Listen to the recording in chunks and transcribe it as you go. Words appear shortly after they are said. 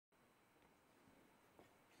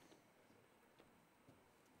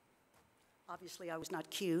Obviously, I was not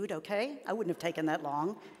cued, okay? I wouldn't have taken that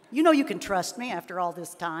long. You know you can trust me after all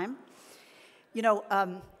this time. You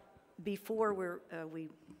know, before we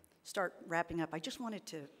start wrapping up, I just wanted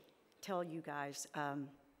to tell you guys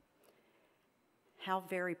how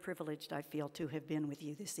very privileged I feel to have been with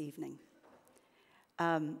you this evening.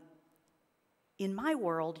 In my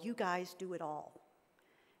world, you guys do it all.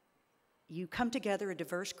 You come together, a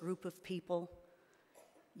diverse group of people.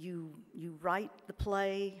 You write the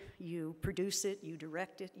play, you produce it, you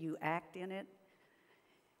direct it, you act in it,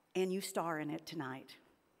 and you star in it tonight,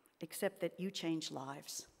 except that you change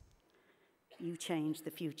lives. You change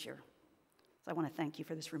the future. So I want to thank you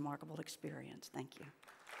for this remarkable experience. Thank you.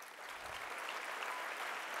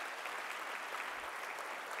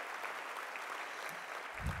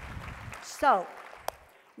 So,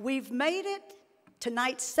 we've made it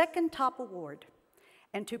tonight's second top award.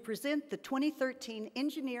 And to present the 2013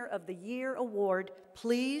 Engineer of the Year Award,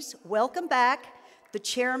 please welcome back the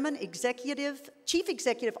Chairman, Chief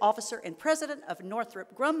Executive Officer, and President of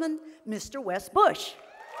Northrop Grumman, Mr. Wes Bush.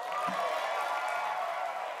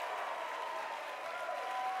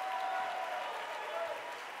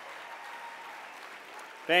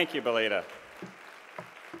 Thank you, Belita.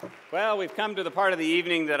 Well, we've come to the part of the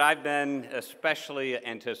evening that I've been especially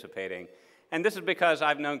anticipating. And this is because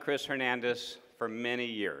I've known Chris Hernandez for many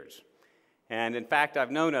years. And in fact, I've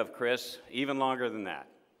known of Chris even longer than that.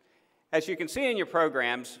 As you can see in your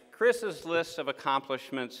programs, Chris's list of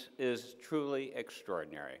accomplishments is truly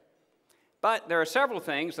extraordinary. But there are several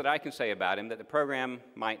things that I can say about him that the program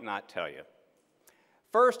might not tell you.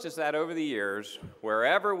 First is that over the years,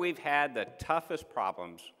 wherever we've had the toughest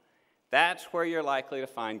problems, that's where you're likely to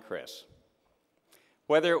find Chris.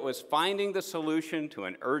 Whether it was finding the solution to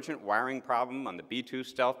an urgent wiring problem on the B-2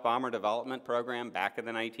 stealth bomber development program back in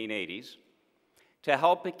the 1980s, to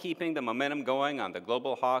help in keeping the momentum going on the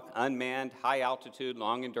Global Hawk unmanned, high-altitude,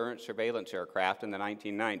 long-endurance surveillance aircraft in the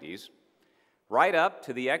 1990s, right up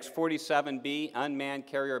to the X-47B unmanned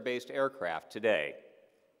carrier-based aircraft today,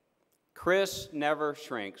 Chris never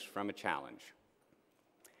shrinks from a challenge.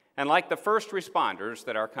 And like the first responders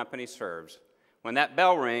that our company serves, when that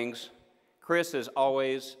bell rings, Chris is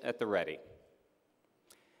always at the ready.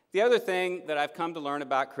 The other thing that I've come to learn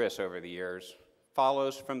about Chris over the years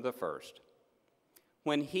follows from the first.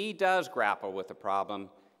 When he does grapple with a problem,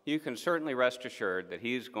 you can certainly rest assured that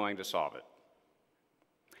he's going to solve it.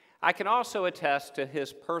 I can also attest to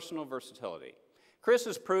his personal versatility. Chris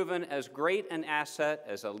has proven as great an asset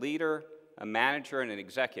as a leader, a manager, and an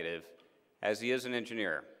executive as he is an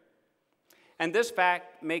engineer. And this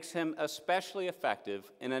fact makes him especially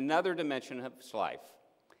effective in another dimension of his life,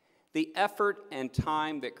 the effort and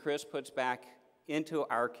time that Chris puts back into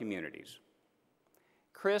our communities.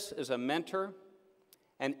 Chris is a mentor,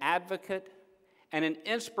 an advocate, and an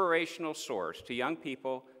inspirational source to young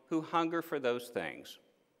people who hunger for those things.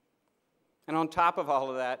 And on top of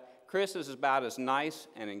all of that, Chris is about as nice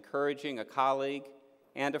and encouraging a colleague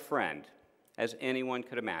and a friend as anyone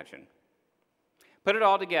could imagine. Put it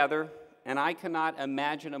all together, and I cannot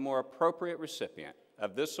imagine a more appropriate recipient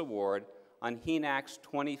of this award on HENAAC's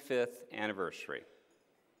 25th anniversary.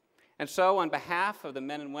 And so, on behalf of the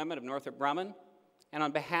men and women of Northrop Grumman, and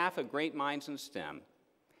on behalf of Great Minds in STEM,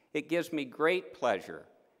 it gives me great pleasure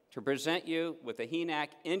to present you with the HENAAC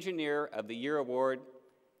Engineer of the Year Award,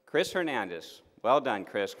 Chris Hernandez. Well done,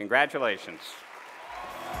 Chris. Congratulations.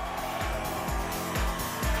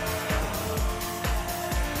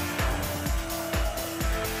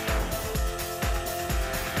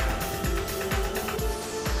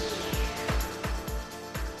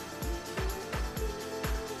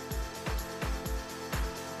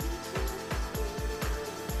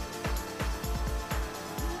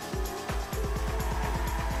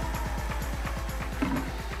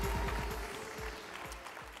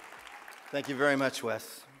 Thank you very much,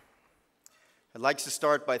 Wes. I'd like to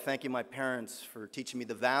start by thanking my parents for teaching me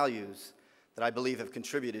the values that I believe have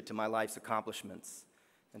contributed to my life's accomplishments,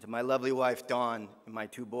 and to my lovely wife, Dawn, and my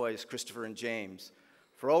two boys, Christopher and James,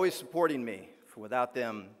 for always supporting me, for without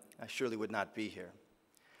them, I surely would not be here.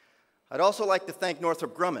 I'd also like to thank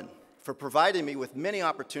Northrop Grumman for providing me with many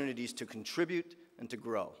opportunities to contribute and to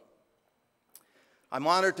grow. I'm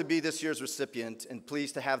honored to be this year's recipient and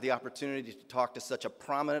pleased to have the opportunity to talk to such a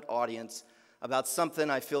prominent audience about something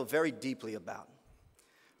I feel very deeply about.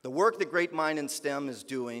 The work that Great Mind in STEM is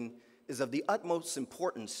doing is of the utmost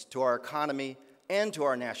importance to our economy and to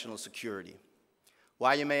our national security.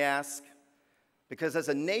 Why, you may ask? Because as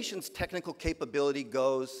a nation's technical capability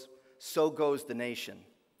goes, so goes the nation.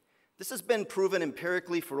 This has been proven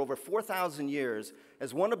empirically for over 4,000 years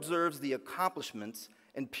as one observes the accomplishments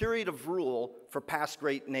and period of rule for past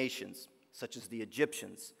great nations. such as the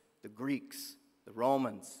Egyptians, the Greeks, the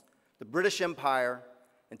Romans, the British Empire,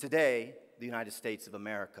 and today, the United States of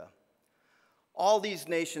America. All these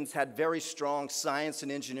nations had very strong science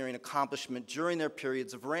and engineering accomplishment during their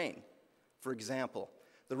periods of reign. For example,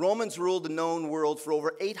 the Romans ruled the known world for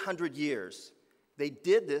over 800 years. They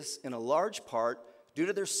did this in a large part due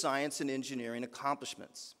to their science and engineering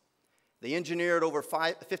accomplishments. They engineered over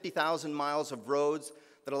 50,000 miles of roads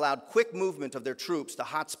that allowed quick movement of their troops to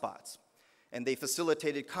hotspots, and they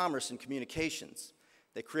facilitated commerce and communications.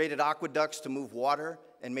 They created aqueducts to move water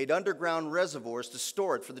and made underground reservoirs to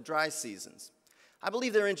store it for the dry seasons. I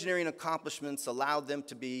believe their engineering accomplishments allowed them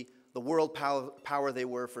to be the world power they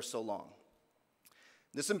were for so long.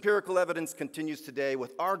 This empirical evidence continues today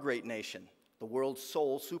with our great nation, the world's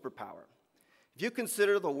sole superpower. If you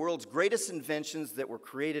consider the world's greatest inventions that were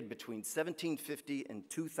created between 1750 and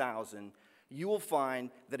 2000, you will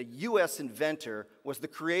find that a U.S. inventor was the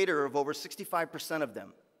creator of over 65% of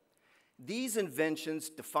them. These inventions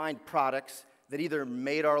defined products that either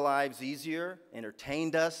made our lives easier,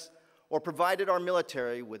 entertained us, or provided our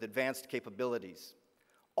military with advanced capabilities.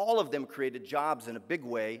 All of them created jobs in a big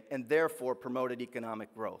way and therefore promoted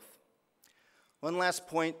economic growth. One last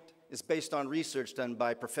point is based on research done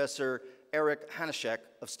by Professor Hernandez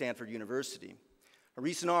of Stanford University. A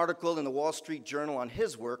recent article in the Wall Street Journal on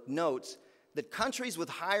his work notes that countries with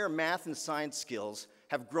higher math and science skills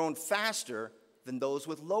have grown faster than those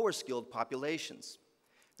with lower skilled populations.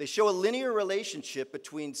 They show a linear relationship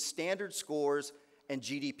between standard scores and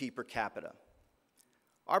GDP per capita.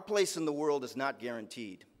 Our place in the world is not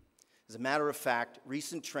guaranteed. As a matter of fact,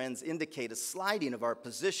 recent trends indicate a sliding of our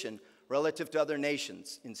position relative to other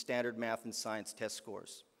nations in standard math and science test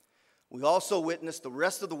scores. We also witnessed the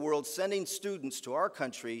rest of the world sending students to our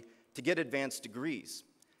country to get advanced degrees.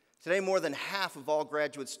 Today, more than half of all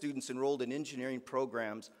graduate students enrolled in engineering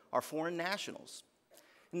programs are foreign nationals.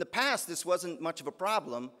 In the past, this wasn't much of a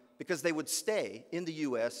problem because they would stay in the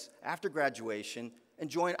U.S. after graduation and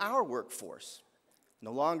join our workforce.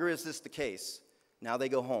 No longer is this the case. Now they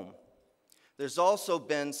go home. There's also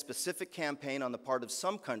been specific campaign on the part of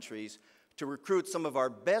some countries to recruit some of our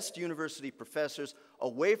best university professors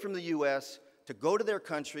away from the U.S. to go to their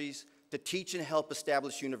countries to teach and help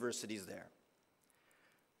establish universities there.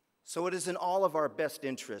 So it is in all of our best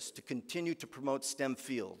interests to continue to promote STEM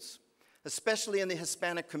fields, especially in the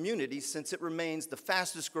Hispanic community, since it remains the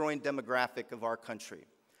fastest growing demographic of our country.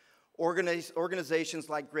 Organizations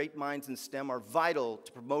like Great Minds in STEM are vital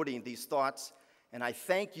to promoting these thoughts, and I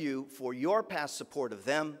thank you for your past support of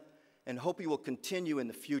them and hope you will continue in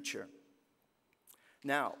the future.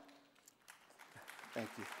 Now, thank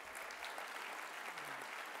you.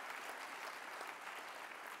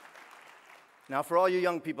 Now, for all you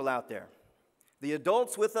young people out there, the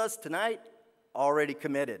adults with us tonight already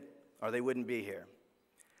committed, or they wouldn't be here.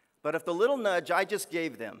 But if the little nudge I just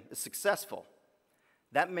gave them is successful,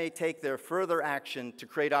 that may take their further action to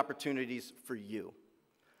create opportunities for you.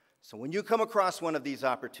 So when you come across one of these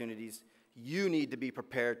opportunities, you need to be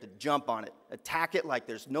prepared to jump on it, attack it like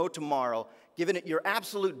there's no tomorrow, giving it your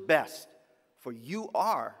absolute best, for you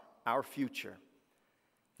are our future.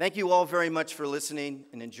 Thank you all very much for listening,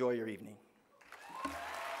 and enjoy your evening.